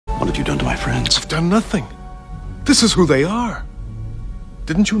What have you done to my friends? I've done nothing. This is who they are.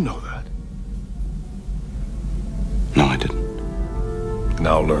 Didn't you know that? No, I didn't.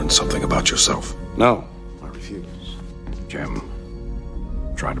 Now learn something about yourself. No, I refuse. Jim,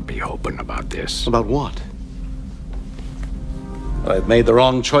 try to be open about this. About what? I've made the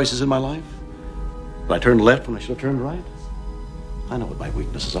wrong choices in my life? That I turned left when I should have turned right? I know what my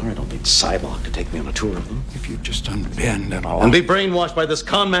weaknesses are. I don't need Cybok to take me on a tour of them. If you just unbend and all... And be brainwashed by this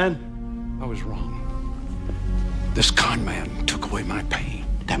con man? I was wrong. This con man took away my pain.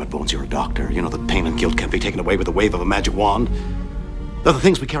 Damn it, Bones, you're a doctor. You know that pain and guilt can't be taken away with the wave of a magic wand. They're the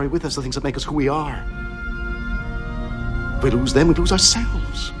things we carry with us, the things that make us who we are. If we lose them, we lose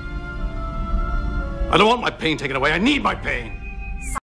ourselves. I don't want my pain taken away. I need my pain.